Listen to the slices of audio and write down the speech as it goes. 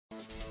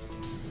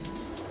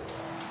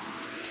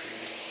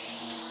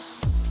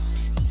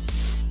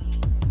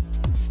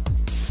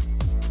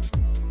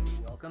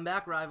Welcome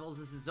back, rivals.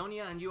 This is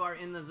Xonia, and you are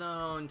in the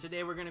zone.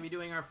 Today we're going to be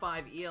doing our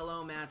 5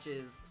 ELO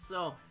matches.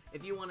 So,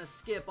 if you want to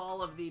skip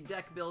all of the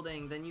deck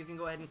building, then you can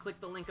go ahead and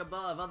click the link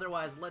above.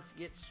 Otherwise, let's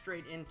get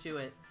straight into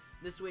it.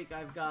 This week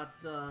I've got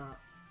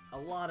a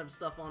lot of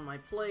stuff on my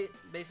plate.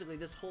 Basically,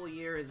 this whole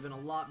year has been a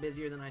lot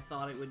busier than I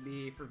thought it would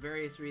be for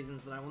various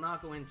reasons that I will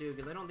not go into,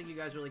 because I don't think you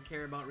guys really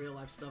care about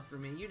real-life stuff for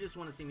me. You just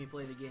want to see me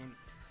play the game.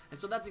 And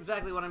so that's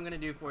exactly what I'm going to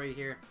do for you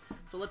here.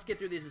 So let's get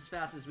through these as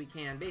fast as we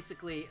can.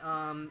 Basically,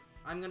 I'm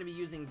going to be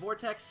using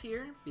Vortex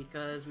here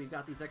because we've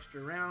got these extra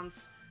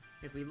rounds.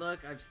 If we look,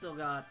 I've still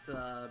got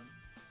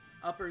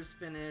Uppers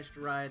finished,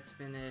 Riots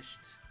finished,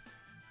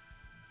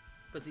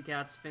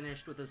 Pussycats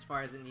finished with as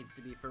far as it needs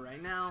to be for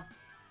right now.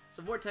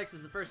 So Vortex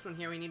is the first one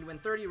here. We need to win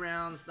 30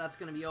 rounds. That's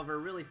going to be over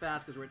really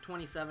fast because we're at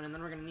 27, and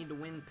then we're going to need to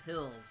win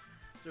pills.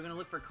 So we're going to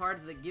look for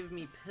cards that give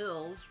me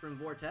pills from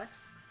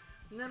Vortex.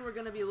 And then we're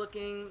going to be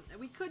looking,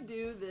 we could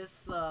do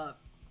this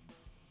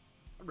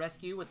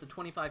rescue with the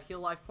 25 heal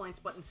life points,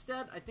 but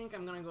instead I think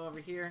I'm going to go over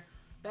here,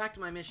 back to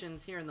my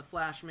missions here in the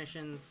Flash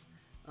missions.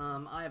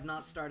 I have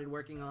not started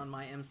working on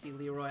my MC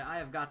Leroy. I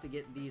have got to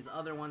get these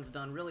other ones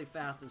done really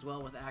fast as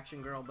well with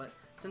Action Girl, but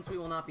since we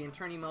will not be in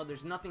tourney mode,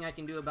 there's nothing I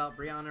can do about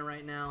Brianna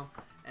right now,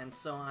 and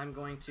so I'm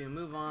going to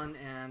move on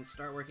and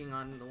start working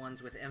on the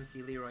ones with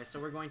MC Leroy. So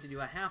we're going to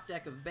do a half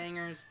deck of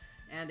Bangers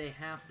and a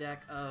half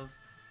deck of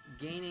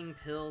gaining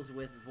pills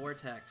with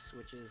Vortex,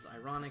 which is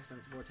ironic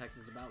since Vortex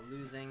is about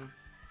losing,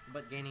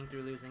 but gaining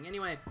through losing.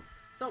 Anyway,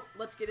 so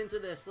let's get into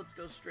this. Let's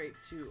go straight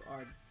to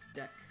our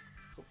deck,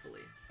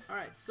 hopefully.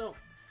 Alright, so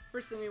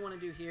first thing we want to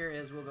do here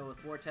is we'll go with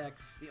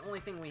Vortex. The only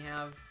thing we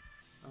have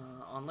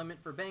on limit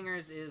for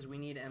Bangers is we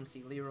need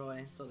MC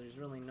Leroy, so there's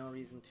really no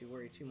reason to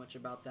worry too much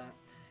about that.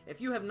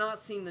 If you have not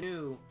seen the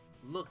new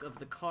look of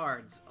the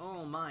cards,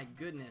 oh my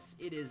goodness,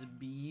 it is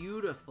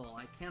beautiful.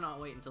 I cannot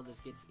wait until this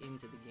gets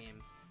into the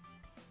game.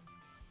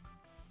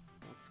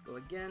 Let's go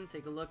again,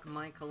 take a look at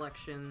my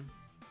collection.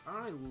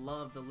 I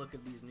love the look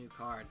of these new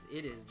cards.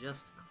 It is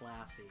just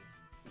classy.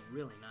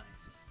 Really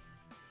nice.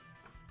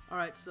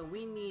 Alright, so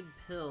we need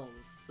pills.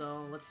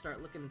 So let's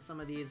start looking at some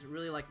of these.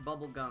 Really like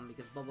Bubblegum,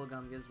 because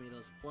Bubblegum gives me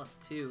those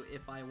 +2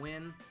 if I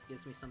win.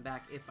 Gives me some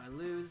back if I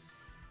lose.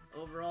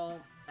 Overall,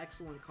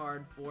 excellent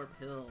card for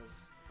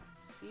pills.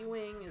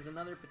 Sea-Wing is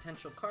another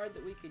potential card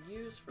that we could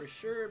use for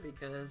sure,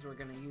 because we're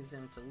going to use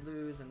him to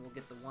lose, and we'll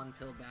get the 1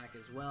 pill back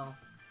as well.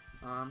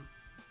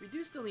 We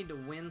do still need to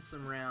win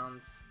some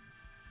rounds,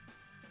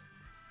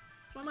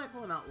 so I might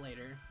pull him out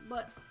later,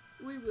 but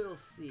we will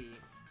see.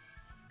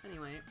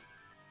 Anyway,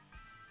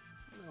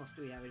 what else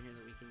do we have in here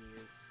that we can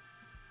use?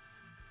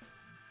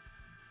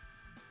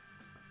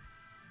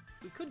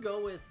 We could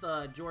go with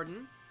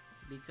Jordan,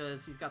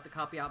 because he's got the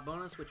copy out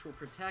bonus, which will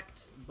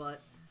protect,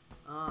 but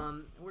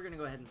we're going to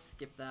go ahead and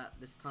skip that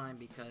this time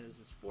because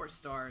it's 4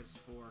 stars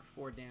for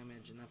 4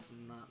 damage, and that's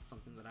not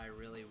something that I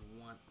really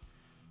want.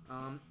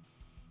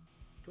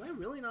 Do I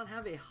really not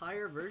have a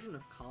higher version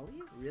of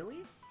Kali? Really?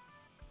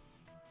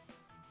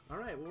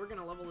 Alright, well we're going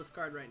to level this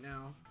card right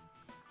now,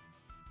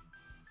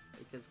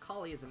 because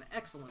Kali is an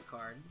excellent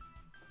card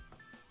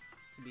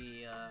to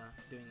be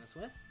doing this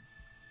with.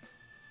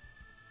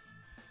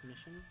 This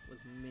mission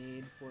was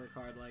made for a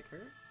card like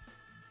her.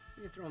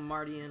 We can throw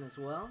Marty in as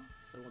well,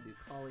 so we'll do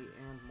Kali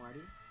and Marty.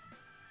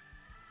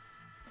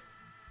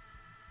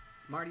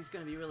 Marty's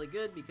going to be really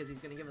good because he's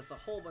going to give us a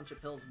whole bunch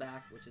of pills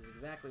back, which is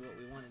exactly what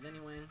we wanted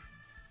anyway.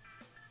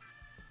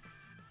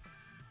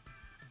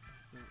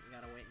 No, we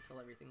gotta wait until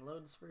everything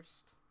loads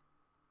first.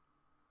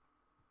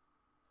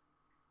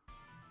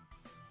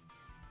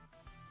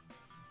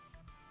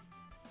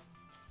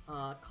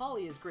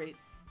 Kali is great.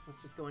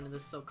 Let's just go into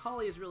this. So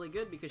Kali is really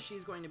good because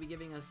she's going to be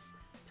giving us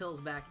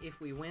pills back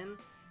if we win,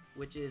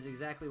 which is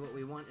exactly what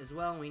we want as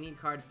well. We need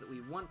cards that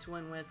we want to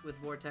win with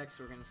Vortex,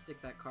 so we're going to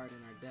stick that card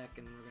in our deck,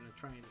 and we're going to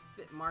try and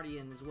fit Marty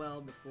in as well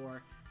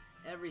before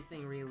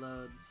everything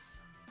reloads.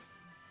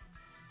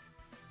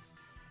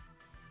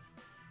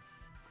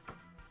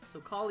 So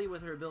Kali,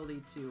 with her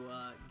ability to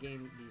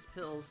gain these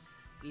pills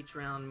each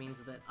round,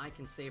 means that I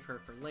can save her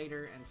for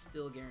later and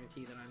still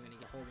guarantee that I'm going to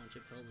get a whole bunch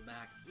of pills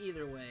back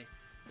either way,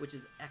 which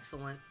is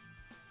excellent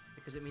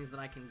because it means that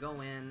I can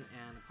go in,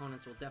 and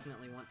opponents will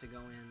definitely want to go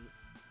in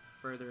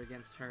further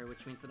against her,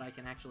 which means that I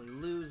can actually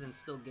lose and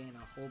still gain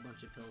a whole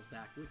bunch of pills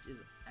back, which is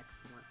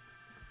excellent.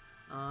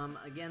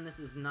 Again, this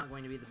is not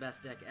going to be the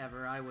best deck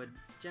ever. I would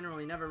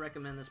generally never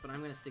recommend this, but I'm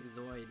going to stick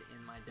Zoid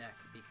in my deck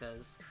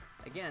because,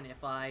 again,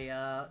 if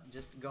I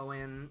just go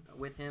in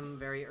with him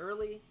very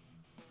early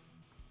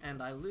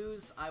and I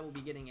lose, I will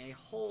be getting a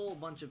whole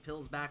bunch of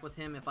pills back with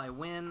him. If I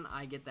win,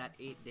 I get that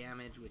 8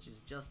 damage, which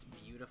is just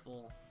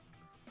beautiful.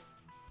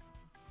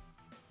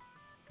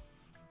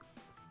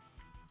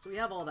 So we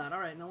have all that.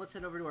 Alright, now let's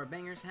head over to our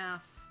Bangers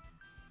half.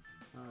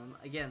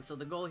 Again, so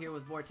the goal here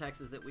with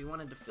Vortex is that we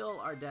wanted to fill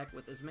our deck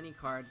with as many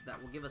cards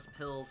that will give us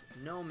pills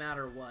no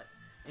matter what.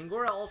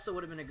 Angora also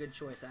would have been a good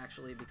choice,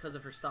 actually, because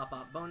of her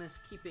stop-out bonus,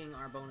 keeping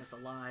our bonus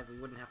alive. We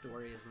wouldn't have to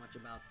worry as much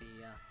about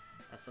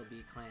the SOB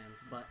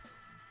clans, but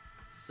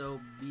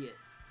so be it.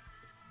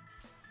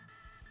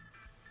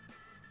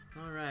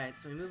 Alright,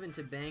 so we move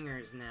into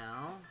Bangers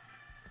now.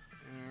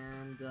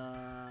 And,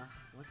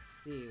 let's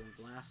see.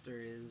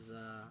 Blaster is,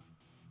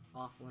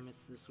 off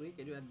limits this week.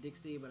 I do have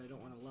Dixie, but I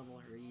don't want to level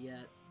her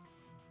yet.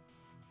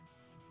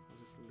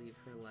 I'll just leave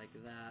her like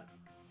that.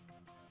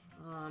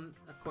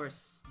 Of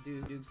course,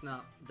 Doug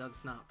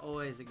Snop,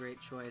 always a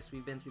great choice.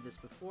 We've been through this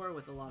before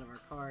with a lot of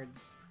our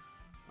cards.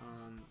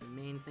 The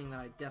main thing that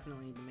I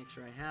definitely need to make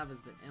sure I have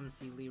is that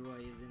MC Leroy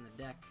is in the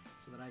deck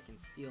so that I can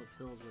steal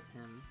pills with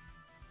him.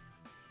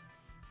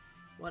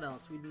 What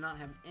else? We do not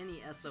have any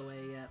SOA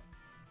yet,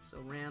 so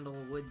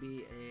Randall would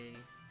be a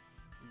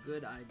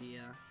good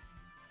idea.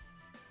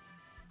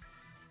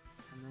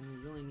 And then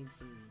we really need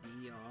some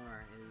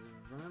DR. Is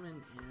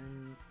Vermin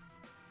in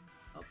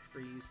up for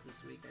use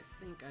this week?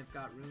 I think I've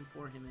got room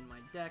for him in my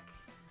deck.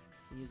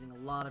 I'm using a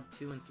lot of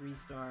 2 and 3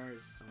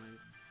 stars, so I'm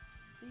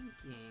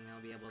thinking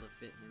I'll be able to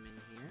fit him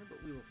in here,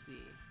 but we will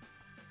see.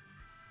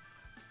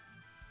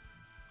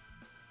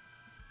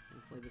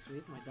 Thankfully this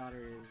week my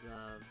daughter is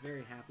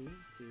very happy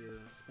to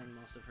spend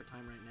most of her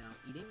time right now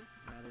eating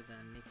rather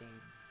than making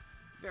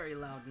very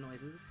loud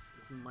noises,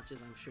 as much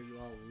as I'm sure you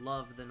all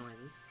love the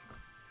noises.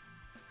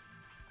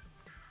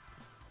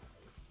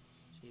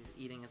 She's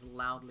eating as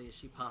loudly as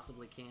she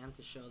possibly can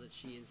to show that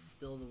she is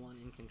still the one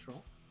in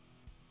control.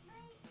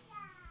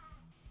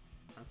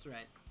 That's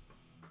right.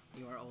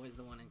 You are always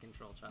the one in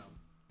control, child.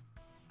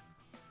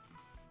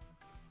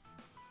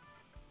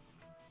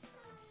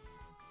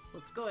 So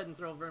let's go ahead and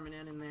throw Vermin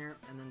in there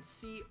and then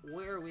see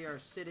where we are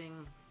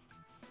sitting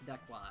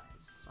deck-wise.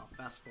 So I'll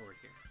fast forward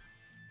here.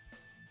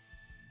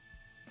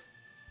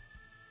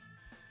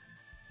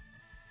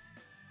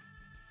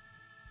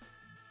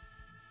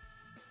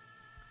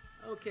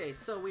 Okay,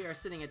 so we are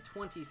sitting at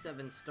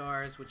 27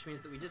 stars, which means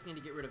that we just need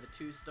to get rid of a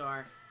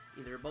 2-star,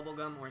 either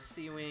Bubblegum or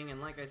Sea-Wing,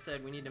 and like I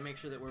said, we need to make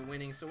sure that we're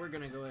winning, so we're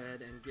going to go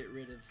ahead and get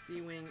rid of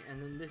Sea-Wing,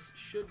 and then this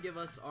should give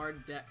us our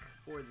deck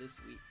for this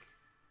week.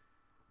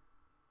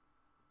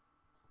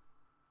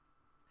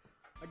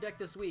 Our deck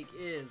this week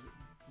is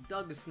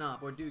Doug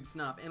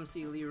Snop,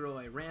 MC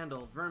Leroy,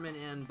 Randall, Vermin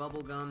and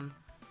Bubblegum,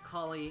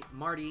 Collie,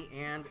 Marty,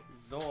 and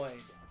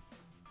Zoid.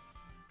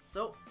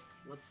 So,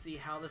 let's see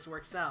how this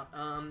works out.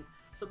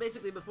 So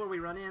basically, before we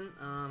run in,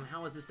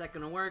 how is this deck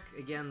going to work?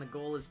 Again, the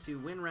goal is to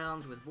win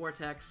rounds with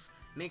Vortex,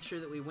 make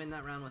sure that we win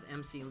that round with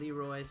MC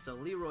Leroy. So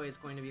Leroy is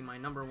going to be my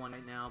number 1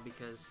 right now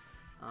because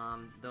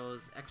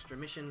those extra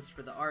missions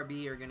for the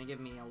RB are going to give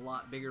me a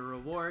lot bigger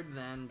reward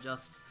than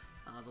just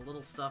the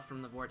little stuff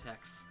from the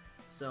Vortex.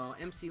 So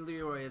MC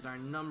Leroy is our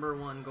number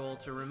 1 goal,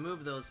 to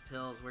remove those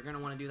pills. We're going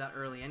to want to do that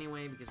early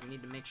anyway because we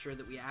need to make sure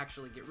that we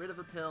actually get rid of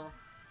a pill.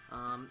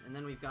 And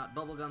then we've got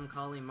Bubblegum,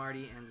 Collie,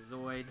 Marty, and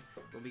Zoid.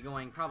 We'll be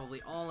going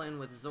probably all in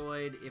with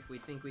Zoid if we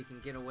think we can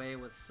get away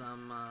with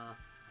some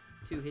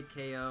 2-hit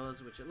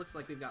KOs, which it looks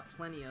like we've got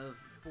plenty of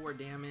 4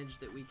 damage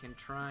that we can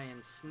try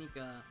and sneak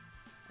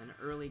an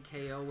early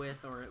KO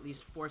with, or at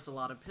least force a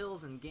lot of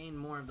pills and gain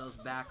more of those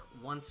back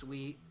once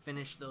we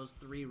finish those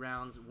 3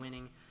 rounds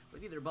winning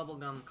with either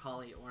Bubblegum,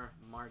 Collie, or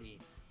Marty,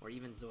 or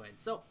even Zoid.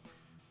 So,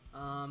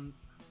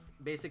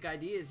 basic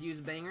idea is use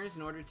Bangers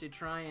in order to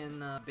try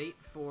and bait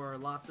for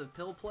lots of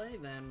pill play,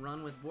 then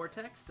run with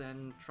Vortex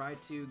and try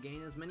to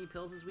gain as many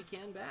pills as we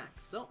can back.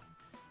 So,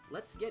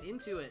 let's get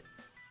into it.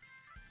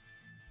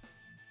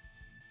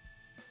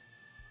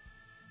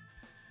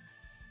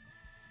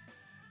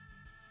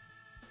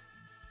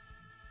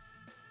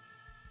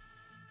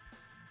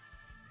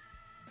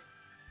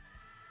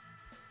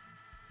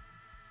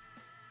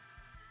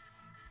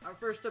 Our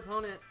first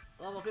opponent,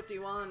 level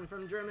 51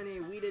 from Germany,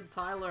 Weeded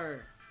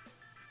Tyler.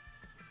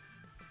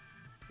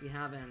 We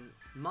have an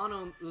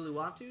Mono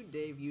Uluwatu,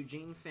 Dave,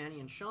 Eugene, Fanny,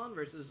 and Sean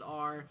versus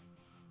our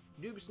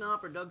Doug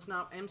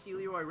Snop, MC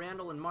Leroy,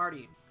 Randall, and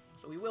Marty.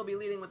 So we will be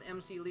leading with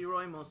MC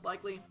Leroy, most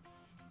likely.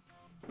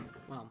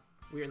 Well,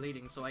 we are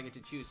leading, so I get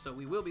to choose. So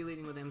we will be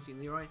leading with MC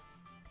Leroy.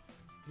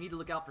 Need to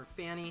look out for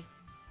Fanny.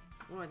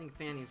 What do I think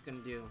Fanny's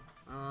going to do?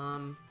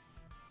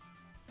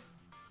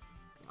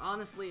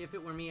 Honestly, if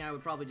it were me, I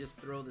would probably just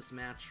throw this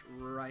match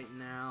right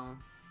now.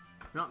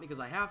 Not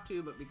because I have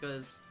to, but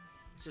because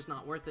it's just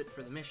not worth it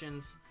for the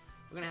missions.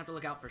 We're going to have to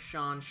look out for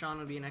Sean. Sean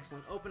would be an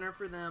excellent opener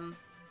for them.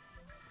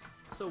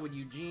 So would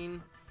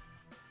Eugene,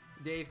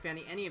 Dave,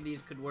 Fanny. Any of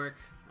these could work.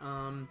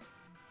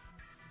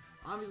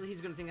 Obviously,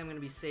 he's going to think I'm going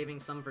to be saving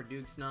some for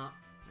Doug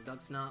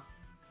Snop.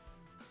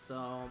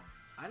 So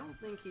I don't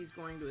think he's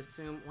going to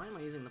assume... Why am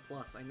I using the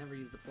plus? I never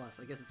use the plus.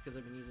 I guess it's because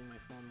I've been using my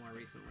phone more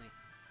recently.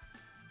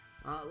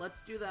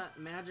 Let's do that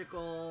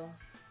magical...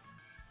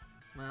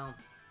 Well...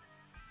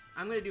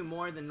 I'm going to do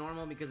more than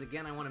normal because,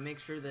 again, I want to make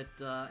sure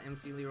that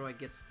MC Leroy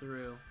gets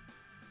through.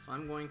 So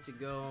I'm going to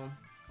go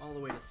all the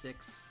way to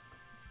 6.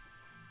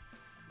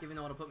 Even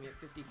though it'll put me at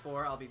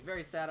 54, I'll be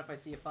very sad if I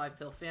see a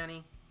 5-pill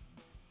Fanny.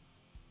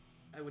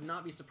 I would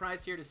not be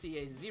surprised here to see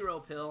a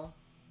 0-pill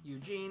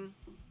Eugene,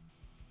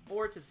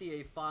 or to see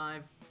a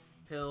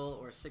 5-pill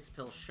or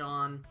 6-pill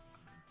Sean.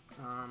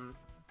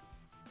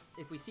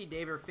 If we see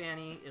Dave or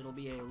Fanny, it'll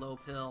be a low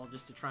pill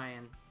just to try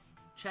and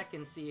check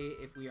and see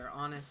if we are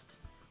honest.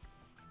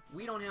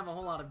 we don't have a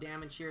whole lot of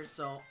damage here,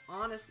 so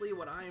honestly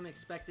what I am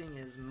expecting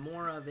is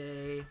more of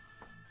a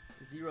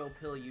zero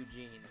pill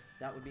Eugene.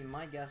 That would be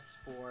my guess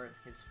for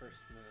his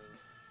first move.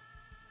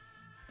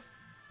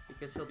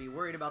 Because he'll be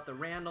worried about the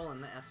Randall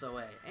and the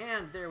SOA.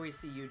 And there we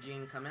see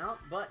Eugene come out,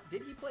 but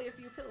did he play a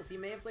few pills? He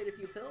may have played a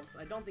few pills.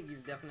 I don't think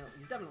he's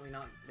definitely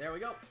not. There we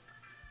go.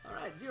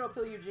 Alright, zero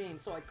pill Eugene.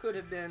 So I could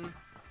have been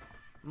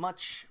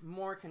much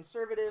more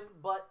conservative,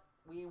 but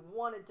we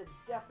wanted to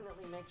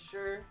definitely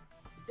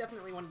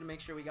wanted to make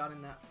sure we got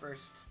in that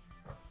first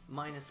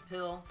minus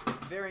pill.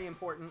 Very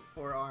important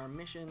for our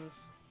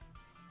missions.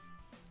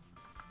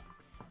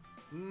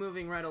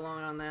 Moving right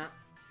along on that.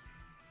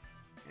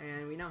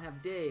 And we now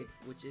have Dave,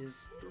 which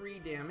is 3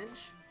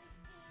 damage,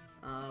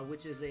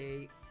 which is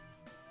a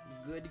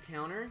good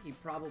counter. He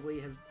probably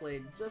has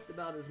played just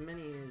about as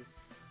many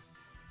as...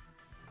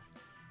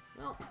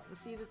 Well,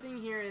 see, the thing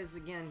here is,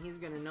 again, he's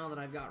going to know that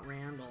I've got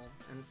Randall,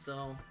 and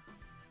so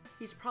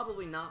he's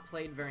probably not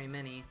played very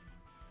many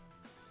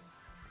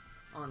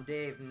on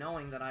Dave,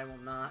 knowing that I will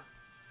not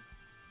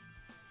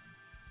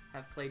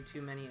have played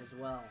too many as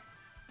well.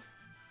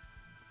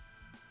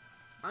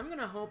 I'm going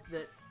to hope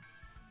that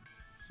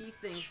he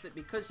thinks that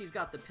because he's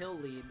got the pill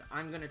lead,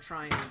 I'm going to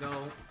try and go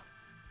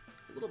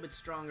a little bit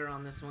stronger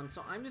on this one.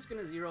 So I'm just going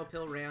to zero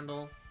pill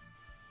Randall.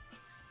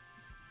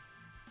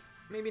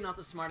 Maybe not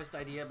the smartest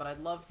idea, but I'd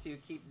love to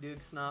keep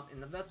Doogsnop in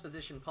the best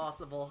position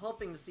possible,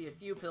 hoping to see a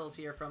few pills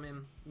here from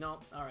him.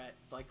 Nope, alright,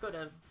 so I could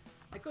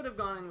have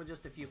gone in with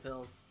just a few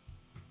pills.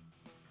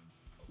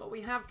 But we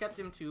have kept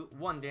him to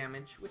 1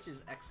 damage, which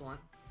is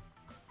excellent.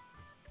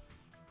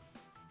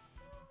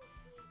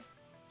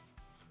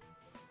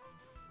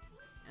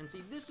 And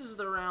see, this is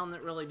the round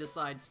that really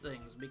decides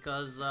things,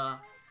 because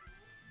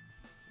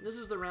this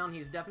is the round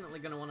he's definitely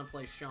going to want to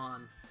play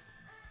Sean.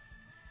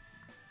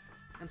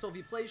 And so if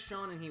he plays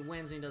Sean and he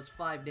wins and he does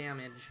 5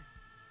 damage,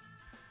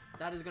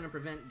 that is going to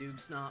prevent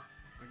Doogsnop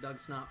or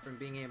Dugsnop from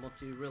being able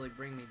to really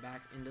bring me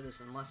back into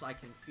this unless I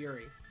can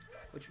Fury.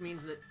 Which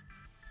means that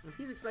if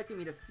he's expecting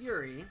me to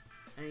Fury,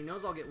 and he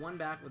knows I'll get 1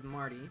 back with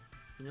Marty,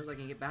 he knows I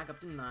can get back up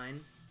to 9,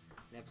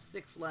 I have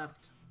 6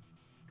 left,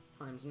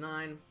 times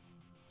 9,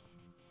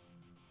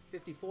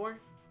 54.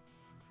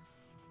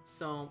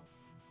 So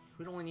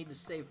we'd only need to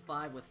save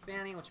 5 with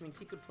Fanny, which means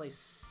he could play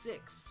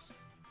 6.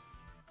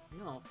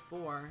 No,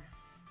 4.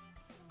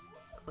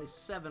 Play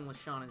 7 with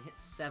Sean and hit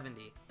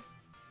 70.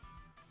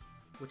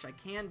 Which I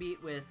can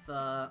beat with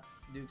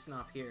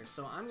Doogsnop here.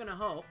 So I'm going to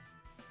hope.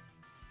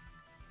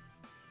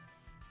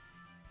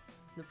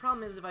 The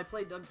problem is if I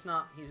play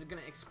Dugsnop, he's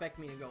going to expect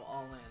me to go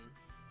all in.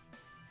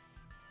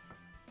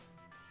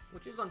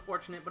 Which is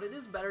unfortunate, but it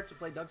is better to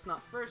play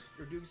Dugsnop first,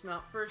 or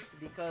Doogsnop first,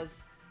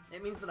 because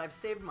it means that I've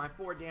saved my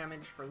 4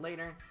 damage for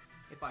later.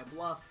 If I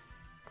bluff,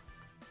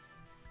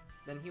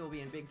 then he will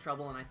be in big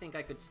trouble, and I think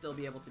I could still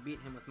be able to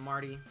beat him with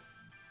Marty.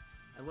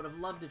 I would have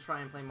loved to try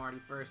and play Marty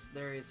first.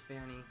 There is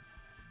Fanny.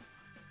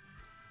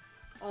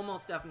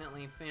 Almost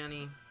definitely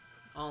Fanny.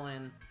 All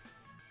in.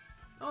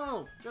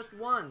 Oh, just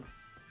 1.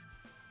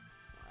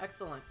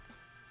 Excellent.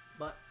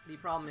 But the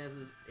problem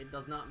is it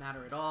does not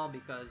matter at all,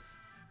 because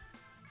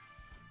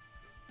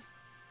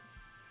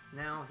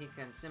now he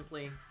can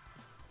simply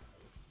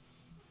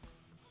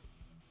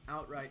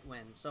outright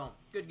win. So,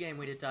 good game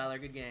we did, Tyler.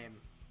 Good game.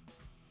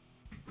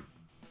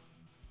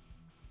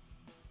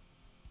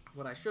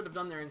 What I should have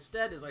done there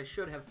instead is I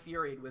should have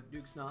Furied with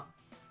Doogsnop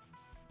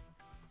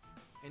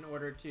in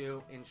order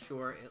to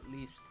ensure at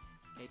least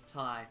a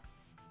tie.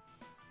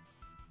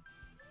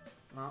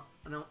 Well,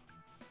 no.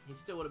 He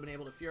still would have been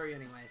able to Fury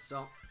anyway,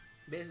 so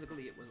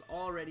basically it was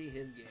already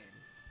his game.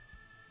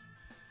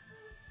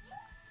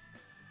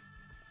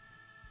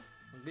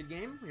 A good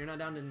game. We're now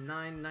down to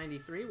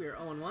 993. We are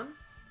 0-1.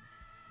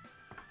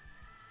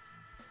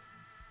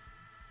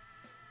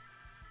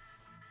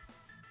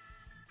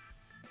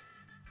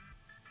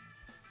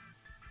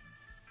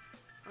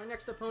 Our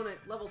next opponent,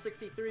 level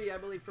 63, I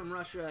believe from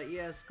Russia,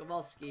 ES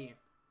Kovalsky.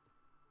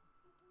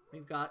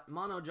 We've got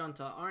Mono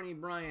Junta, Arnie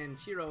Bryan,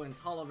 Chiro, and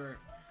Tolliver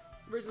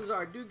versus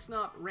our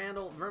Doogsnop,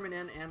 Randall,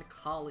 Verminen, and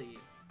Kali.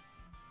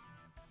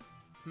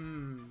 So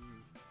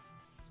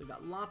we've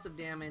got lots of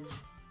damage.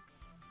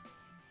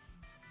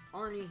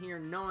 Arnie here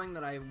knowing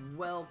that I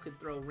well could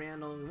throw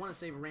Randall. We want to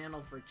save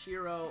Randall for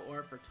Chiro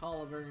or for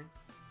Tolliver.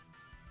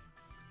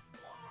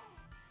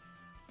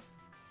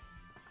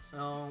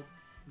 So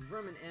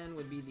Vermin N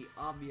would be the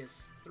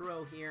obvious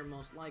throw here,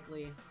 most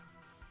likely.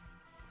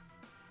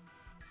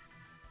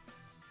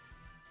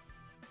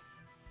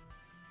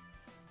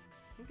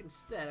 I think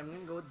instead I'm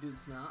going to go with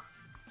Doogsnop.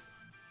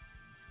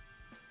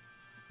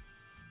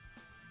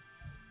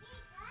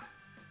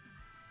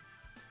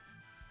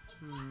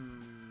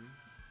 I'm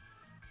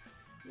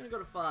going to go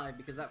to 5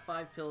 because that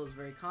 5 pill is a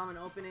very common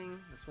opening.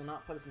 This will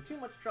not put us in too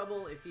much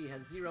trouble if he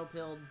has 0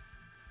 pilled.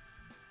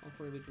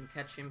 Hopefully we can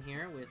catch him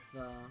here with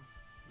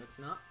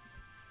Doogsnop.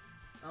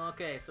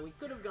 Okay, so we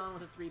could have gone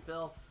with a 3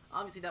 pill.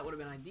 Obviously that would have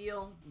been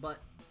ideal, but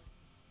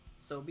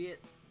so be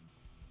it.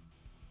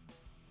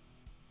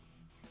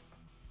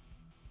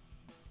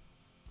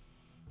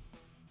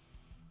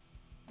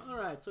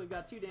 Alright, so we've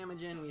got 2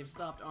 damage in, we have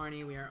stopped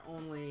Arnie, we are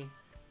only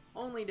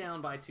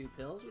down by 2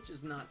 pills, which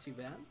is not too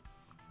bad.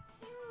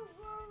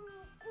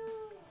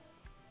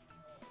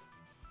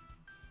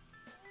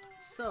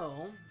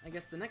 So, I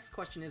guess the next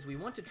question is, we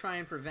want to try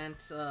and prevent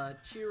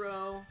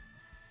Chiro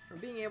from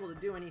being able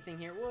to do anything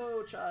here.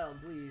 Whoa, child,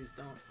 please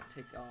don't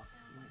take off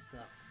my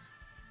stuff.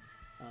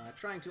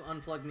 Trying to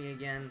unplug me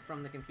again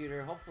from the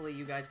computer. Hopefully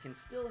you guys can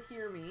still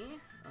hear me.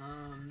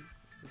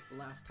 Since the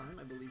last time,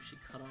 I believe she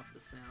cut off the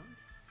sound.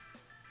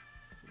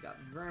 We've got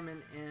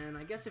Vermin N.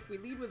 I guess if we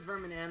lead with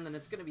Vermin N, then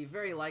it's going to be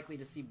very likely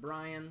to see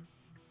Brian.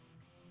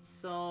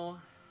 So,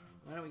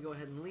 why don't we go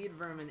ahead and lead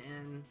Vermin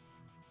N.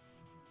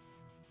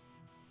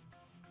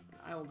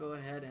 I will go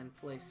ahead and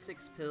play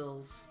 6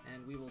 pills,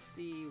 and we will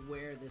see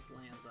where this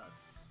lands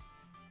us.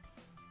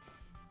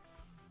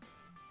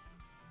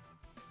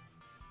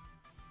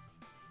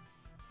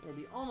 There'll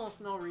be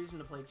almost no reason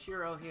to play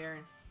Chiro here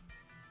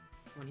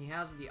when he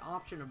has the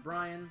option of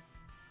Brian.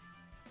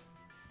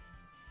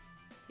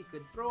 He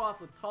could throw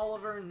off with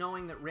Tolliver,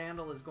 knowing that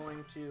Randall is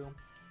going to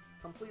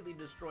completely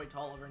destroy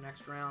Tolliver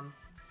next round.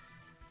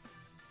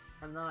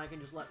 And then I can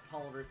just let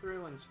Tolliver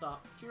through and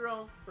stop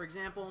Chiro, for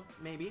example,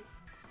 maybe.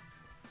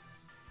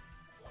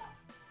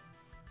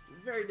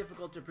 It's very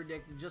difficult to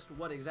predict just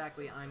what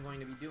exactly I'm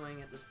going to be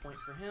doing at this point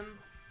for him.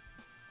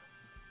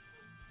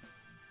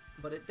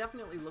 But it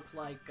definitely looks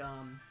like,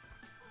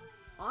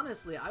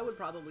 honestly, I would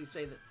probably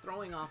say that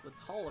throwing off with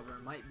Tolliver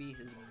might be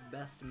his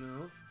best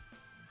move.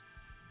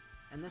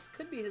 And this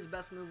could be his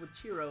best move with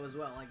Chiro as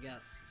well, I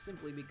guess.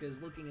 Simply because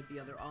looking at the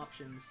other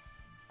options,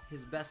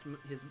 his best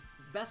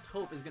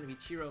hope is going to be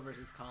Chiro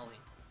versus Kali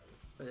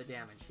for the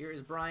damage. Here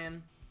is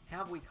Brian.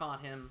 Have we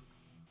caught him?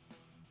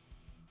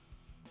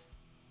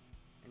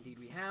 Indeed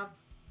we have.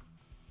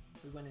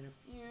 We went in a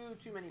few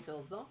too many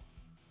pills though.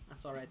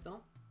 That's alright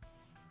though.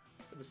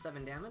 For the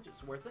 7 damage,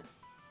 it's worth it.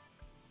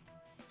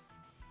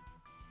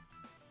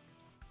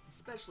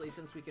 Especially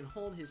since we can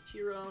hold his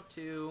Chiro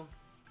to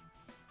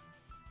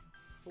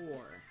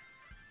 4.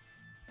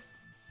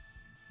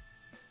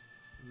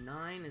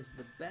 9 is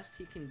the best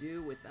he can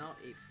do without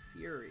a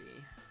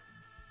Fury.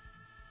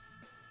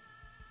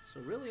 So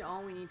really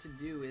all we need to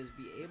do is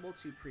be able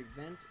to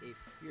prevent a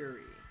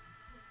Fury,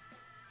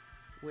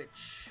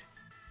 which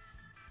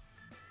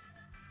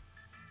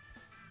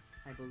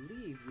I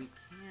believe we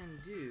can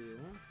do.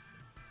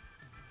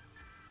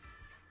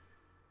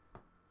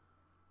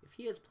 If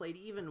he has played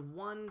even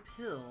 1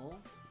 pill,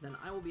 then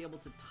I will be able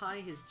to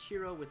tie his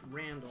Chiro with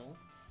Randall,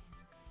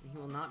 and he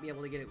will not be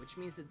able to get it, which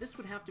means that this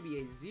would have to be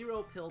a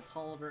 0-pill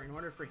Tolliver in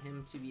order for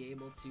him to be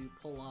able to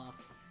pull off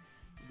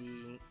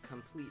the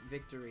complete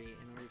victory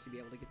in order to be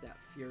able to get that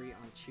Fury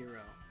on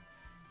Chiro.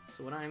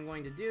 So what I'm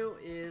going to do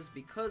is,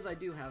 because I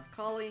do have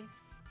Kali,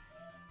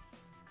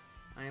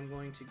 I am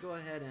going to go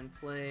ahead and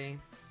play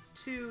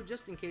 2,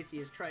 just in case he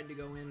has tried to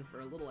go in for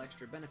a little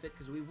extra benefit,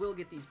 because we will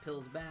get these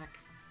pills back,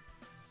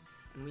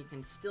 and we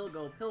can still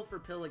go pill for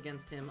pill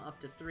against him up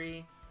to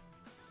 3.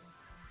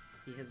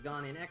 He has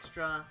gone in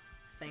extra,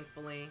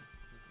 thankfully.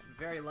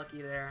 Very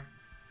lucky there.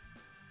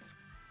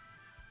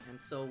 And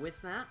so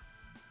with that,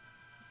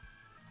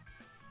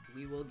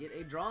 we will get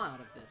a draw out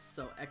of this.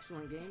 So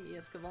excellent game,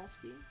 E.S.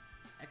 Kowalski.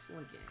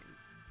 Excellent game.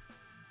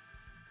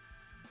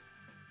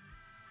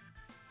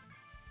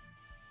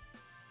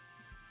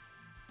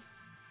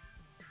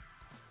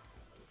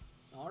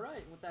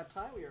 Alright, with that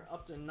tie, we are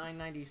up to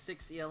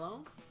 996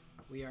 ELO.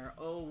 We are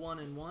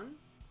 0-1-1.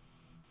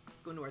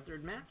 Let's go into our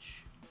 3rd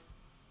match.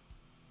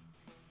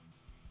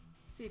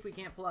 See if we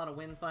can't pull out a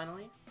win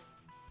finally.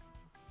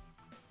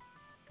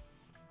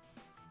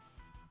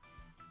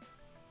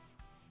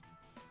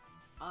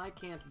 I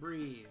Can't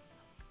Breathe.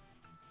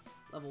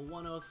 Level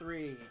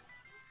 103.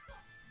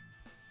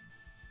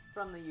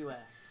 From the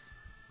US.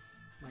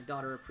 My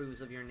daughter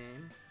approves of your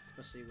name,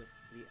 especially with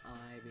the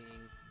I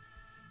being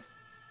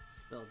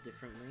spelled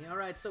differently.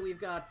 Alright, so we've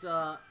got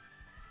I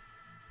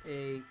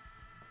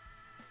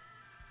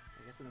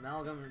guess an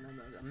amalgam, or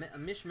a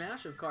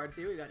mishmash of cards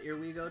here. We got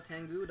Irwigo,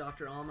 Tengu,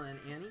 Dr. Alma, and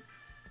Annie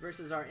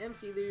versus our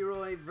MC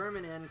Leroy,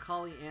 Vermin N,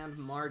 Kali, and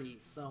Marty.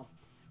 So,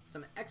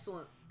 some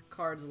excellent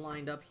cards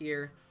lined up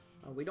here.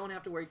 We don't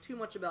have to worry too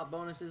much about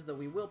bonuses, though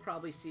we will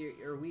probably see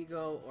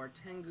Irwigo or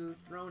Tengu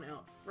thrown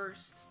out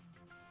first.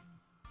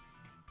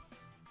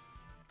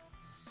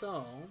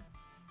 So,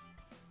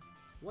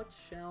 what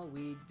shall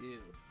we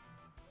do?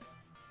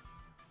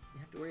 We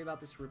have to worry about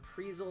this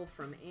reprisal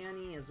from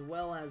Annie, as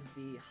well as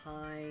the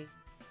high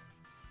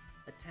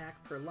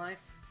attack per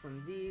life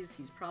from these.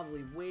 He's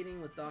probably waiting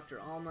with Dr.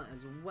 Alma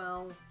as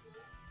well.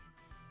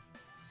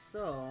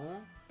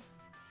 So,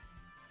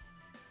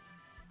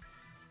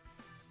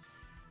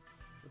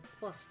 with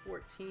plus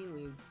 14,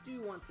 we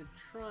do want to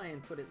try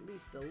and put at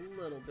least a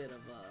little bit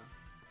of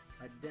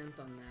a dent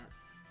on that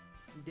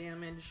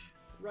damage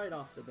right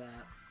off the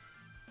bat.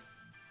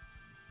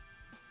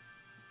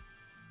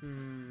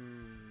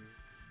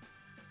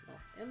 Well,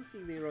 MC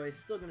Leroy is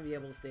still going to be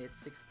able to stay at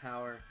 6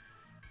 power.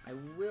 I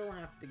will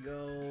have to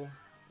go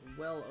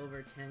well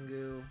over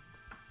Tengu.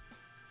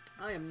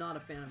 I am not a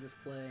fan of this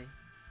play.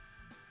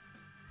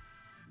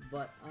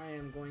 but I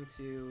am going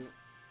to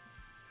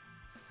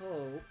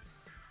hope...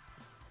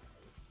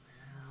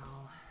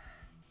 Well,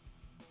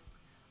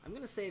 I'm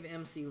going to save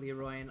MC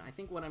Leroy, and I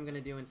think what I'm going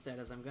to do instead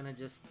is I'm going to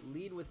just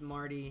lead with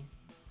Marty,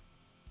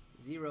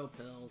 0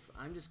 pills.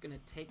 I'm just going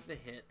to take the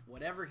hit,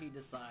 whatever he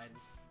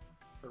decides,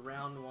 for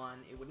round 1.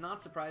 It would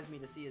not surprise me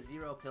to see a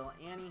 0 pill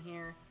Annie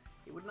here.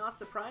 It would not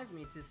surprise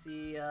me to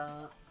see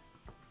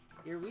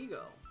Here We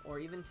Go, or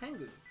even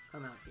Tengu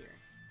come out here.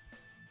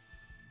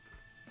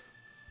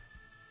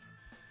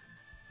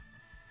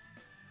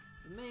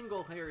 The main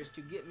goal here is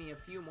to get me a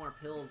few more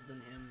pills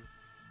than him.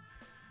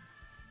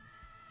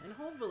 And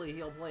hopefully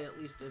he'll play at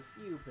least a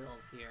few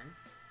pills here.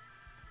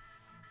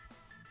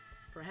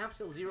 Perhaps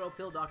he'll 0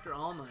 pill Dr.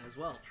 Alma as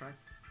well,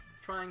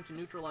 trying to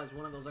neutralize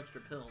one of those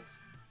extra pills.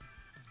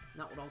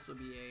 That would also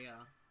be a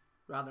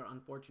rather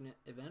unfortunate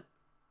event.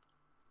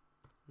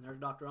 And there's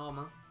Dr.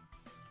 Alma.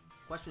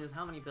 Question is,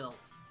 how many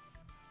pills?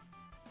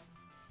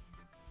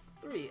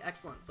 3,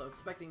 excellent. So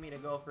expecting me to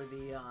go for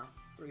the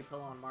 3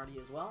 pill on Marty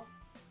as well.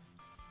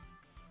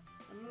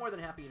 I'm more than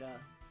happy to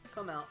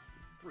come out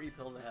 3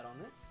 pills ahead on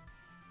this.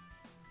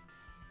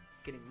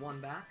 Getting 1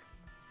 back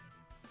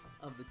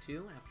of the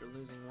 2 after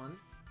losing 1.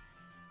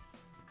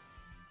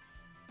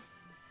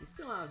 He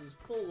still has his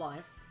full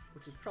life,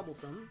 which is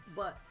troublesome,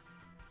 but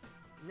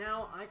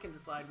now I can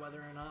decide whether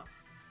or not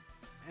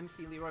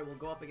MC Leroy will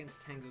go up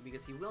against Tengu,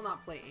 because he will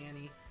not play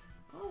Annie.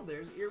 Oh,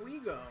 there's Here We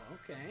Go.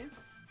 Okay.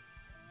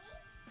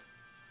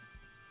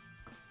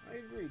 I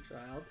agree,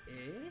 child.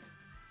 Eh?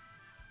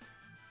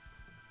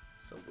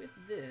 So with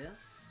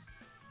this,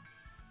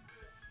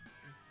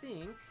 I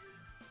think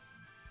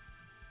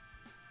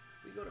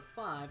if we go to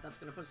 5, that's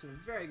going to put us in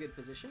a very good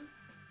position.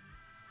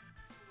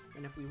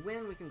 And if we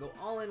win, we can go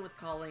all in with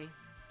Kali.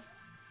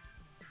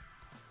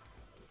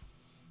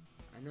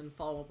 And then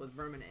follow up with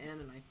Vermin N,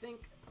 and I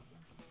think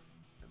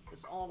if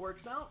this all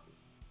works out,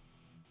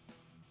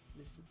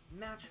 this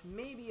match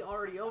may be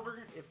already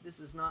over if this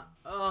is not...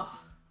 Ugh.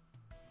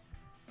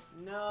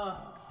 No.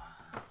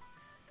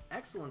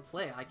 Excellent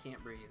play, I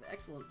can't breathe.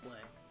 Excellent play.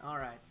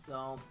 Alright,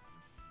 so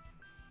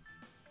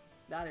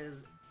that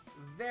is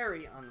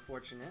very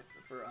unfortunate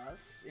for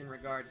us in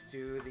regards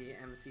to the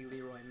MC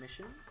Leroy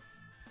mission.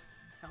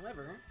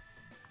 However,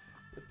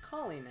 with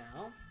Kali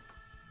now,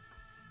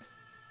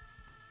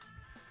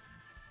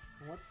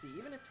 let's see,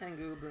 even if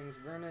Tengu brings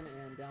Vermin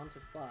and down to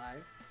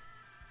 5,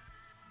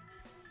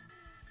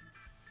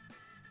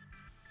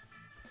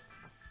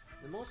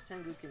 the most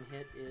Tengu can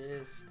hit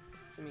is,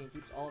 assuming he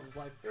keeps all of his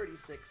life,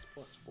 36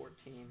 plus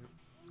 14,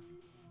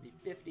 be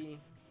 50, which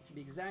would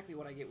be exactly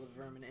what I get with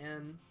Vermin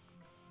N.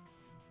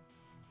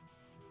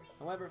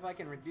 However, if I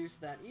can reduce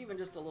that even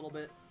just a little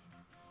bit,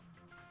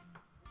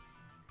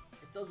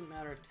 it doesn't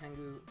matter if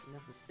Tengu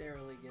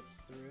necessarily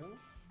gets through.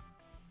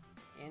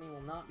 Annie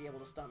will not be able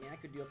to stop me. I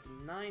could do up to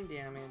 9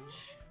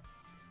 damage,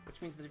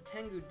 which means that if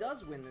Tengu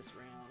does win this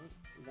round,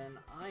 then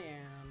I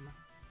am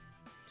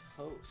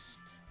toast.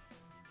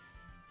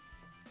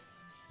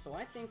 So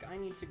I think I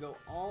need to go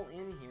all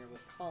in here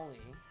with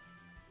Kali.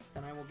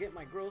 Then I will get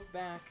my growth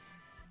back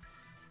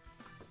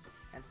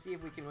and see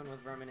if we can win with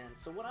Vermin N.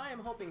 So what I am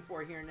hoping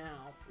for here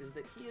now is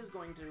that he is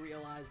going to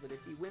realize that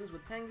if he wins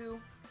with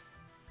Tengu,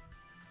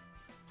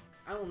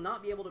 I will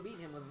not be able to beat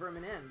him with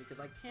Vermin N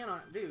because I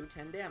cannot do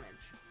 10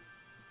 damage.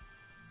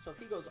 So if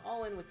he goes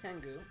all in with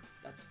Tengu,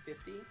 that's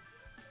 50,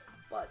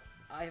 but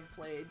I have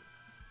played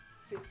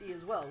 50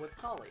 as well with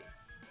Kali.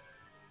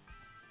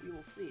 We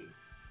will see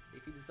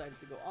if he decides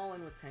to go all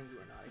in with Tengu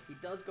or not. If he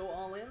does go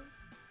all in,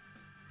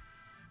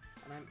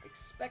 and I'm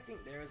expecting...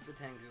 There's the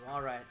Tengu.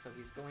 Alright, so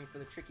he's going for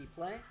the tricky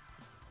play.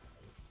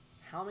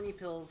 How many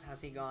pills has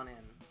he gone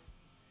in?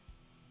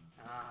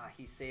 Ah,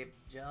 he saved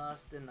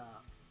just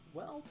enough.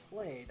 Well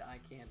played, I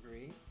Can't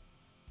Breathe.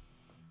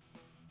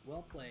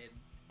 Well played.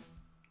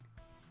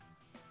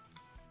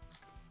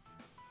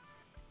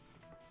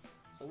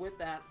 So with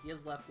that, he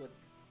is left with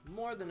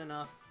more than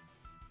enough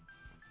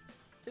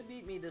to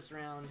beat me this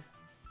round.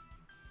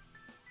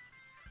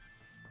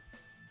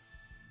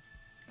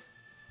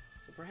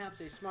 So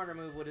perhaps a smarter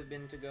move would have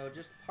been to go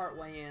just part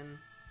way in,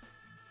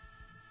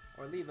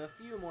 or leave a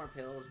few more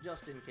pills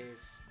just in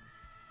case.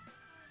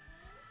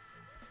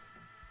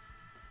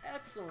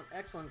 Excellent,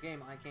 excellent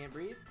game, I Can't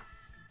Breathe.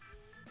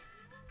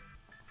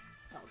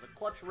 That was a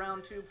clutch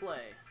round 2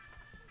 play.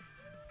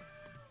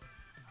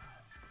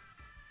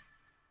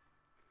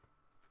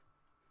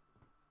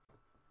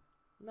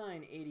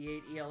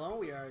 $988 ELO,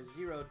 we are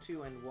 0,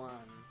 2, and 1.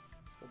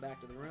 Go back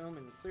to the room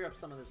and clear up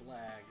some of this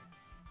lag.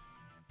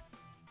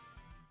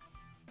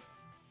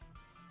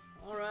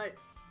 Alright,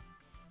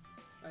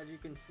 as you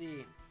can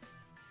see,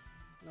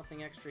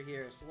 nothing extra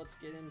here, so let's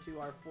get into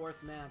our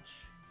 4th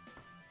match.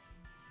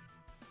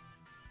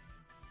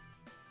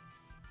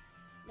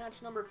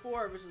 Match number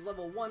 4 versus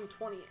level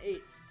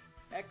 128,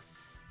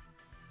 XXII.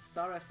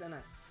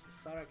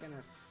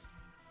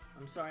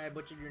 I'm sorry I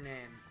butchered your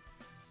name.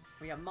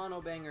 We have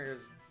Mono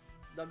Bangers,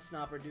 Doug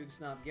Snopper, Doog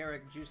Snop,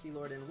 Garrick, Juicy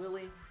Lord, and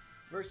Willie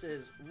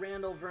versus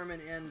Randall,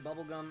 Vermin N,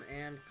 Bubblegum,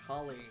 and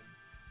Kali.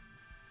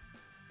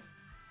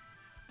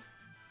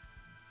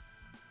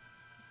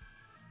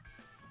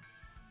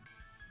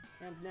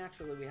 And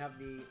naturally we have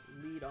the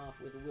lead off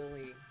with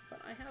Willie, but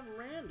I have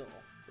Randall,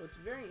 so it's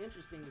very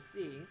interesting to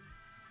see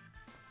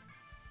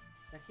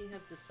that he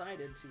has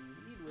decided to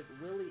lead with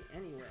Willie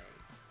anyway,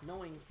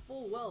 knowing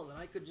full well that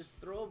I could just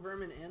throw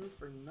Vermin in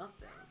for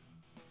nothing.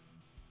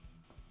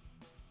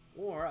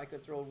 Or I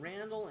could throw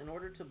Randall in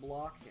order to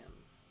block him.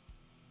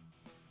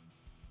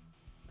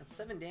 That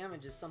 7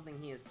 damage is something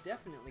he is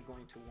definitely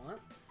going to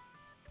want.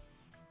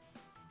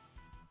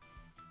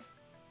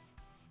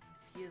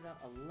 If he is at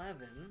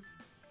 11...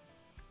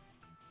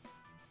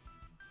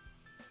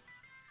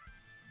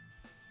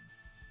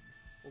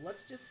 well,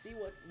 let's just see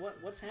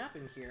what's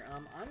happened here.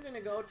 I'm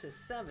gonna go to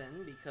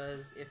 7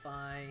 because if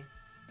I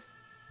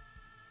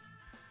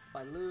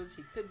lose,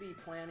 he could be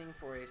planning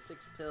for a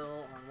 6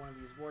 pill on one of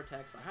these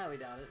Vortex. I highly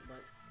doubt it,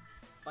 but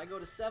if I go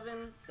to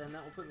 7, then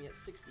that will put me at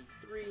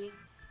 63,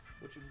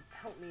 which would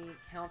help me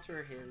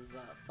counter his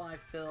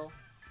 5 pill.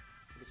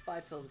 Because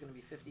 5 pill is going to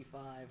be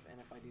 55, and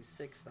if I do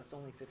 6, that's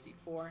only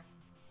 54.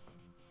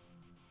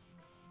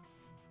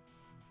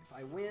 If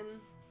I win,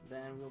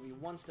 then we'll be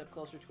one step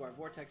closer to our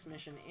Vortex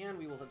mission, and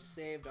we will have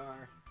saved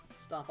our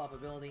stop-up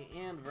ability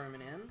and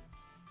Vermin in.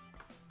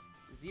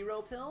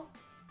 0 pill,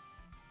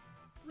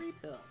 3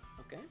 pill,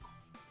 okay.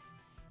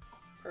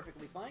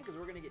 Perfectly fine, because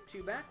we're going to get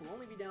 2 back. We'll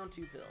only be down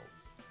 2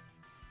 pills.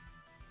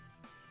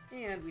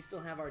 And we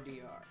still have our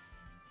DR.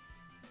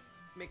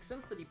 Makes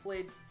sense that he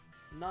played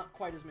not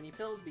quite as many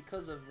pills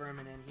because of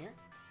Vermin in here.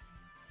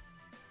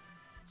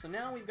 So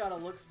now we've got to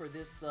look for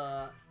this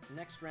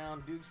next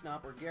round,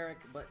 Doogsnop or Garrick,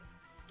 but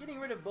getting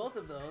rid of both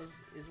of those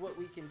is what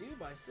we can do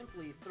by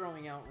simply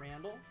throwing out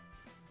Randall.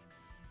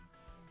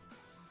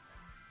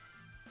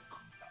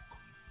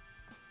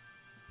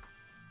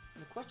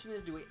 And the question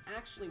is, do we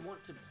actually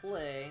want to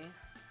play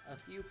a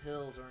few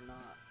pills or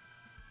not?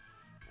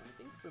 And I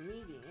think for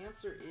me the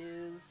answer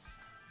is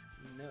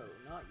no,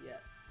 not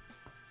yet.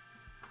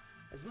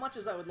 As much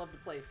as I would love to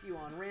play a few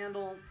on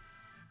Randall,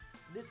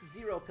 this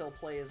 0 pill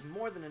play is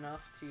more than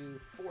enough to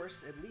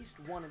force at least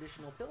 1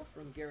 additional pill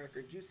from Garrick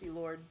or Juicy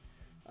Lord.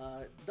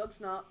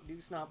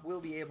 Doogsnop will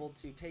be able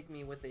to take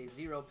me with a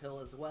 0 pill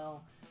as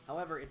well.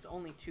 However, it's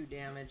only 2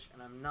 damage,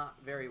 and I'm not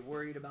very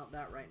worried about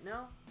that right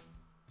now.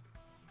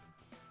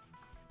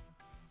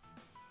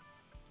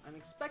 I'm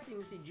expecting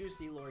to see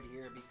Juicy Lord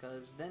here,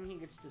 because then he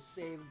gets to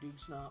save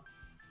Doogsnop,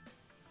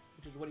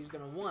 which is what he's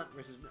going to want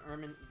versus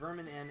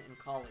Vermin N and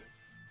Collie.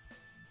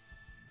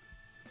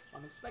 So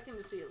I'm expecting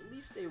to see at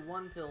least a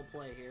 1 pill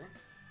play here.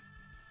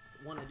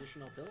 1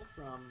 additional pill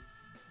from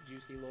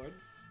Juicy Lord.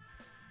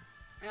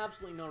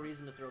 Absolutely no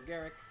reason to throw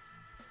Garrick.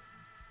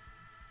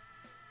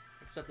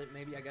 Except that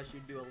maybe I guess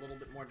you'd do a little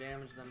bit more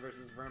damage than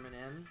versus Vermin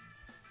N.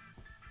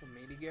 So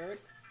maybe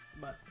Garrick,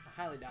 but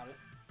I highly doubt it.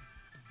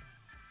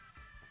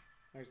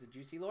 There's the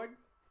Juicy Lord.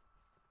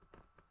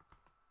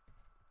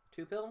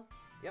 2 pill?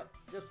 Yep,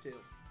 just 2.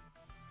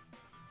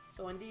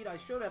 So indeed, I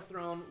should have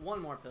thrown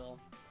 1 more pill.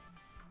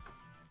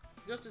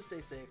 Just to stay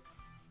safe.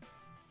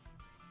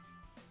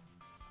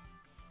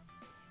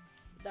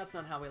 But that's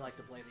not how we like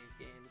to play these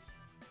games.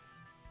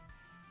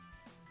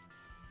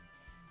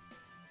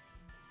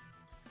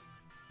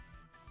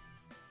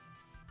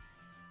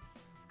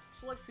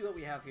 So let's see what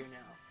we have here now.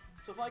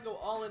 So if I go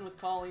all in with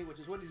Collie, which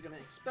is what he's going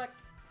to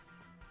expect,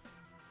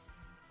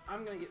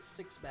 I'm going to get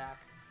 6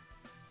 back.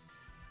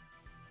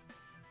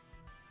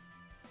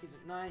 He's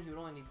at 9, he would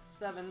only need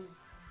 7.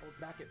 Hold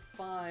back at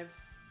 5.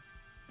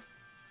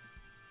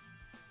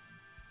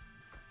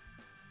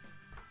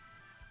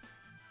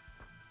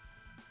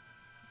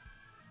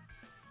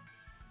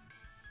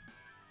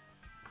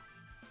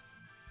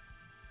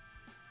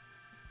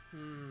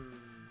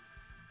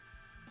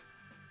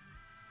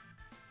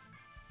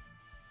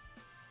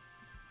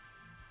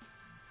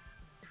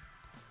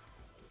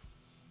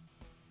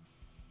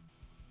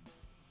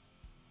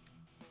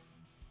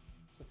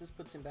 So if this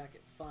puts him back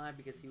at 5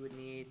 because he would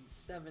need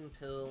 7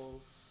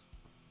 pills,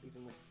 leave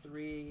him with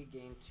 3,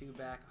 gain 2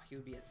 back, he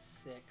would be at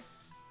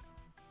 6.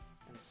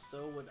 And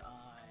so would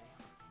I.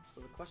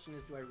 So the question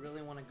is, do I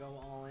really want to go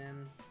all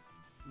in?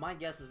 My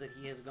guess is that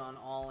he has gone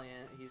all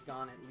in. He's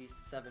gone at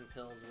least 7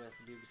 pills with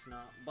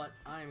Doogsnop, but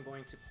I am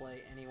going to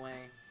play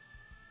anyway.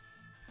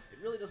 It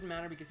really doesn't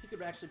matter because he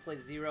could actually play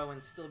 0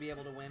 and still be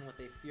able to win with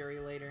a Fury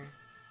later.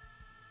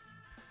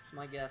 So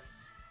my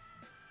guess,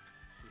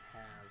 he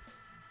has.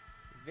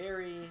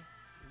 Very,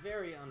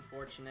 very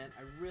unfortunate.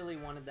 I really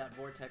wanted that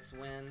Vortex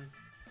win.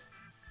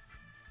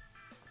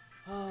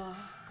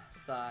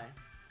 Sigh.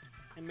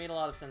 It made a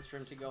lot of sense for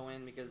him to go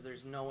in because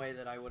there's no way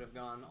that I would have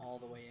gone all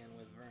the way in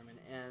with Vermin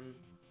N.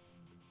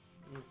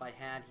 And if I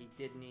had, he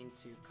did need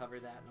to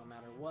cover that no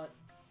matter what.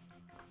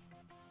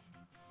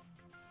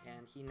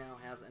 And he now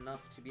has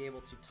enough to be able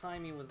to tie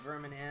me with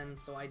Vermin N,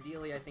 so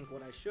ideally I think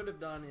what I should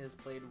have done is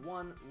played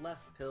 1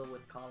 less pill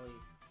with Collie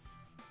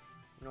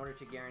in order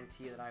to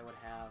guarantee that I would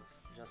have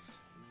just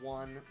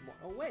 1 more.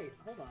 Oh wait,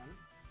 hold on.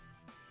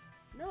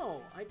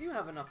 No, I do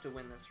have enough to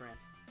win this round.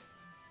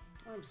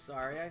 I'm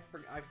sorry, I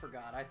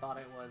forgot. I thought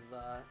it was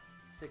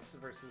 6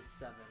 versus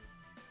 7.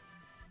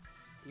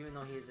 Even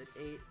though he is at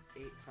 8,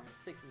 8 times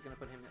 6 is going to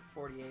put him at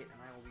 48, and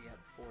I will be at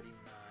 49.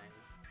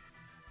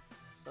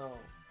 So,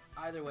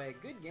 either way,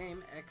 good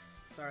game,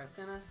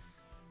 XXII.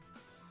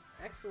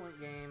 Excellent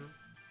game.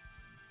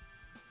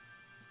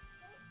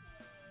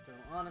 So,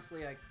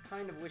 honestly, I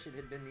kind of wish it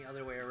had been the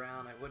other way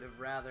around. I would have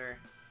rather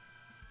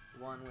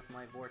won with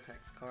my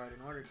Vortex card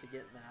in order to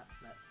get that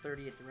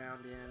 30th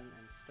round in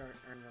and start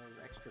earning those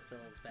extra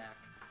pills back.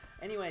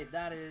 Anyway,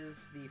 that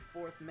is the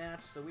 4th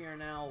match, so we are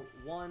now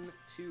 1,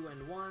 2,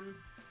 and 1,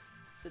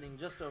 sitting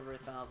just over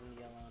 1,000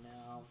 yellow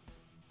now.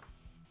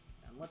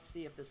 And let's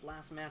see if this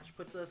last match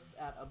puts us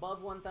at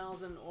above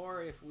 1,000,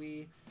 or if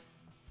we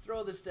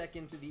throw this deck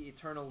into the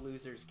Eternal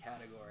Losers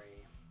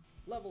category.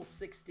 Level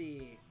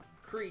 60,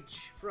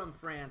 Creech from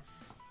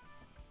France.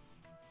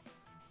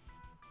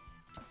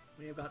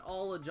 We've got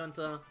all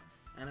Legenta,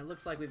 and it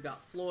looks like we've got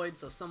Floyd,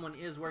 so someone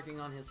is working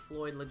on his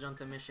Floyd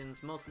Legenta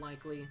missions, most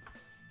likely.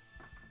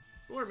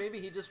 Or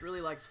maybe he just really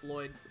likes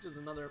Floyd, which is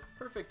another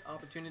perfect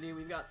opportunity.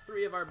 We've got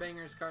 3 of our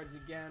Bangers cards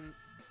again.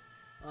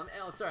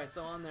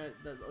 So on the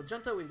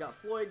Legenta, we've got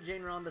Floyd,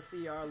 Jane Rhomba,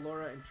 CR,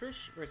 Laura, and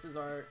Trish versus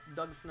our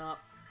Doug Snop,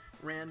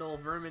 Randall,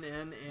 Vermin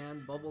N,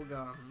 and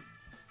Bubblegum.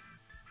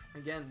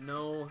 Again,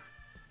 no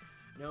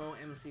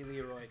MC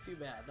Leroy. Too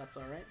bad. That's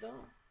alright,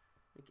 though.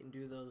 We can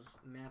do those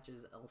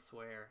matches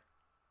elsewhere.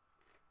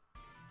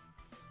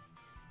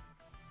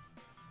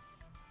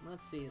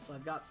 Let's see. So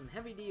I've got some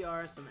heavy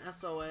DR, some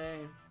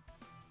SOA,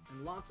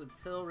 and lots of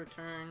pill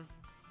return.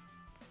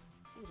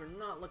 Things are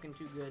not looking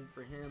too good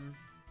for him.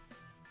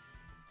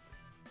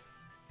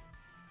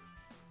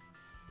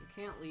 You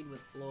can't lead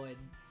with Floyd.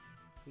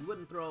 He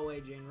wouldn't throw away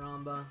Jane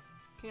Rhomba.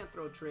 Can't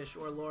throw Trish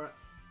or Laura.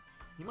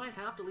 He might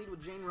have to lead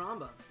with Jane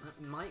Rhomba.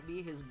 That might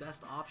be his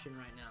best option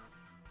right now.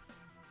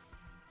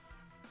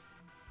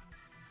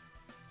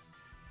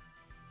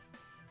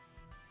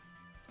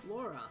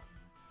 Laura.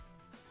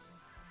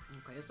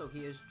 Okay, so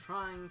he is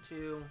trying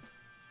to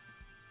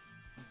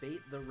bait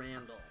the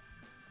Randall.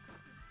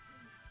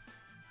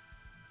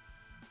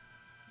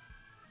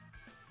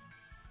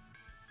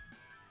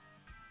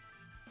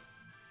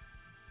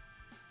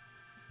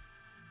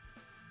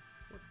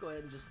 Let's go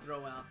ahead and just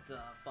throw out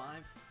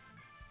 5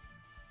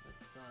 with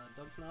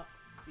Doug Snop.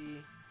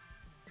 See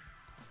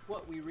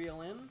what we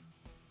reel in.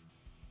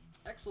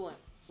 Excellent.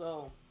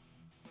 So,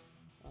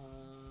 I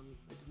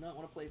did not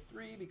want to play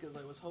 3 because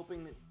I was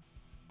hoping that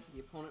the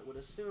opponent would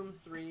assume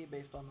 3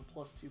 based on the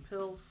 +2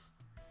 pills.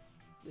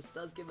 This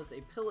does give us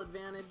a pill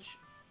advantage,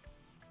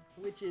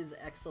 which is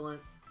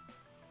excellent.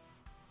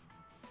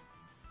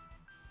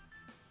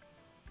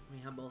 We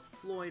have both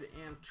Floyd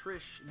and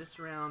Trish this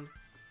round,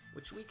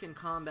 which we can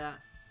combat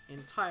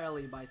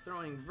entirely by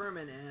throwing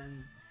Vermin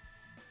in.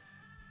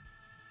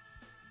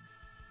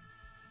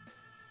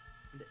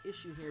 The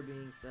issue here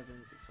being 7,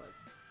 6, 5,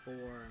 4.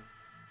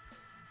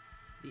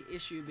 The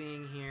issue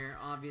being here,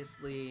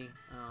 obviously,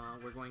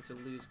 we're going to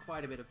lose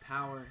quite a bit of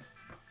power.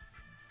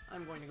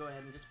 I'm going to go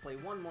ahead and just play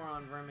 1 more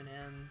on Vermin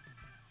N,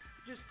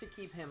 just to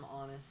keep him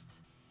honest.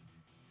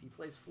 If he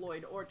plays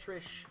Floyd or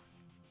Trish,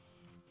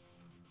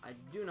 I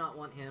do not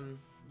want him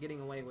getting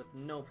away with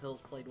no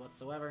pills played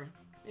whatsoever.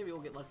 Maybe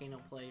we'll get lucky and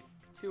he'll play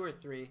 2 or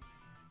 3.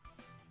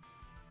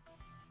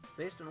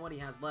 Based on what he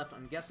has left,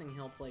 I'm guessing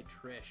he'll play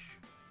Trish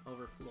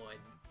over Floyd.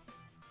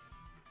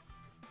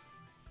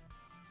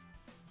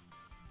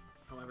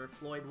 However,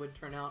 Floyd would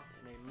turn out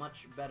in a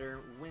much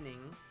better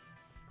winning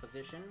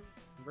position.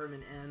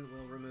 Vermin N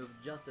will remove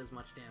just as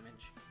much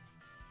damage.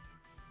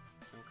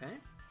 Okay.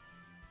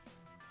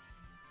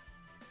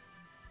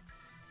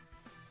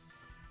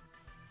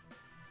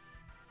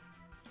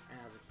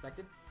 As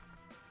expected.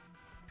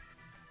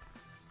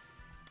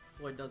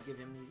 Floyd does give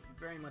him these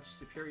very much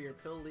superior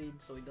pill lead,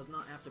 so he does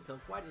not have to pill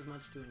quite as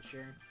much to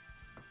ensure.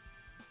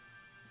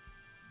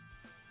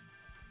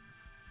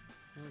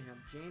 And we have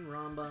Jane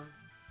Rhomba.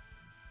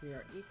 We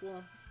are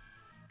equal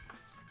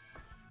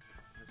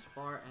as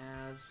far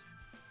as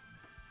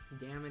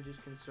damage is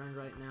concerned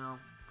right now.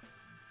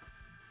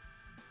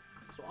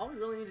 So all we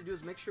really need to do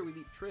is make sure we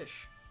beat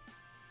Trish.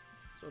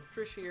 So if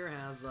Trish here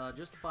has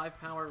just 5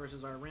 power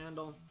versus our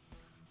Randall,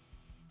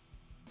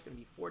 it's going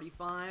to be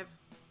 45.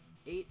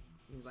 8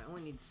 means I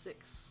only need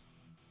 6.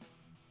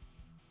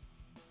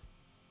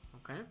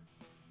 Okay. And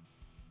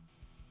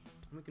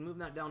we can move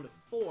that down to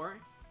 4,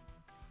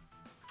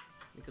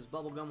 because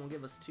Bubblegum will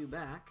give us 2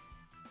 back.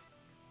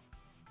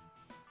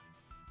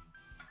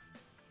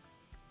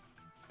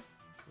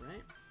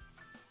 Right?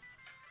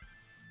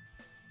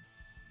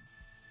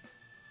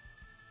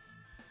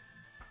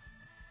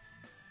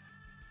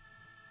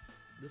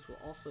 This will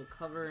also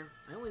cover...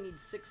 I only need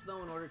 6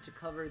 though in order to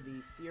cover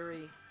the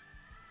Fury.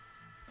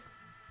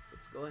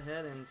 Let's go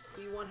ahead and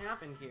see what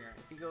happened here.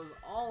 If he goes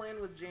all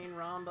in with Jane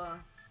Rhomba,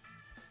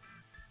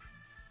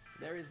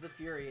 there is the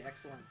Fury.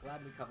 Excellent.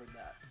 Glad we covered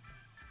that.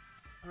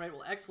 Alright,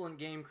 well, excellent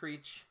game,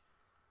 Creech.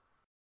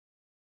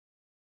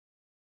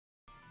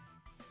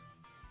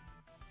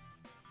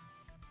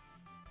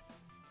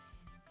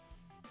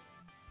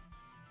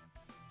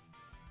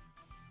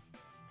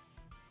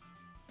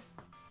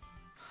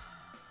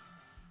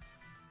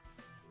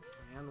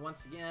 And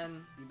once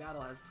again, the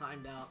battle has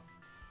timed out.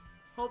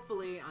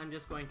 Hopefully, I'm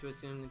just going to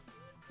assume the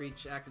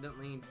Creech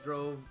accidentally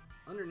drove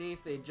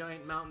underneath a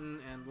giant mountain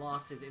and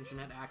lost his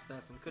internet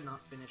access and could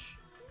not finish.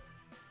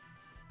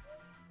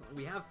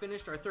 We have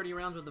finished our 30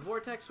 rounds with the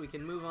Vortex. We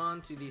can move on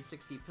to the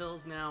 60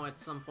 pills now at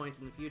some point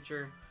in the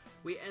future.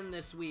 We end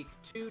this week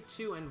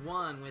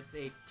 2-2-1 with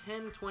a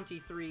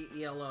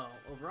 10-23 ELO.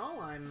 Overall,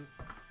 I'm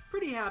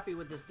pretty happy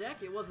with this deck.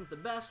 It wasn't the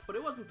best, but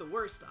it wasn't the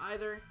worst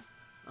either.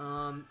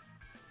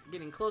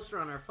 Getting closer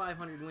on our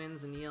 500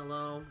 wins in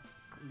ELO.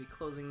 We'll be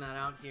closing that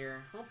out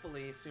here,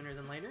 hopefully sooner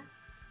than later.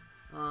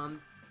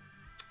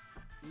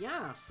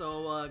 Yeah,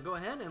 so go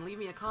ahead and leave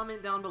me a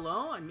comment down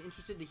below. I'm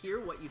interested to hear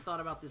what you thought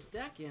about this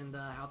deck and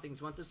how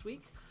things went this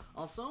week.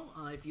 Also,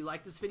 if you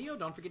liked this video,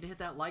 don't forget to hit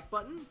that like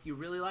button. If you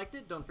really liked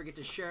it, don't forget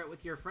to share it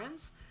with your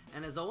friends.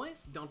 And as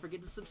always, don't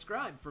forget to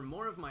subscribe for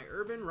more of my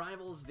Urban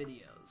Rivals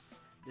videos.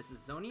 This is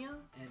Xonia,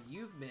 and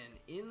you've been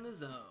in the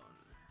zone.